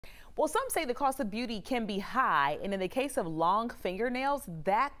Well, some say the cost of beauty can be high, and in the case of long fingernails,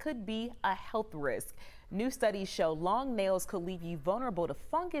 that could be a health risk. New studies show long nails could leave you vulnerable to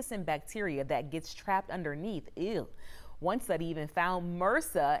fungus and bacteria that gets trapped underneath. Ew. One study even found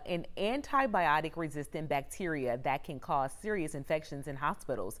MRSA, an antibiotic-resistant bacteria that can cause serious infections in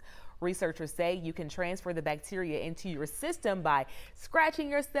hospitals. Researchers say you can transfer the bacteria into your system by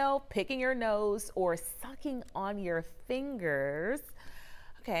scratching yourself, picking your nose, or sucking on your fingers.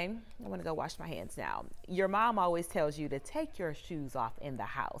 Okay, I want to go wash my hands now. Your mom always tells you to take your shoes off in the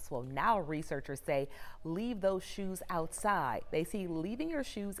house. Well, now researchers say leave those shoes outside. They see leaving your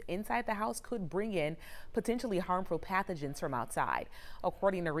shoes inside the house could bring in potentially harmful pathogens from outside.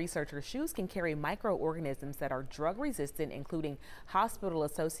 According to researchers, shoes can carry microorganisms that are drug resistant, including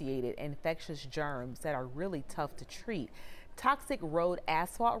hospital-associated infectious germs that are really tough to treat. Toxic road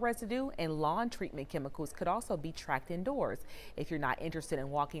asphalt residue and lawn treatment chemicals could also be tracked indoors. If you're not interested in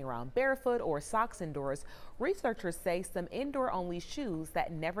walking around barefoot or socks indoors, researchers say some indoor-only shoes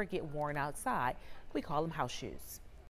that never get worn outside, we call them house shoes.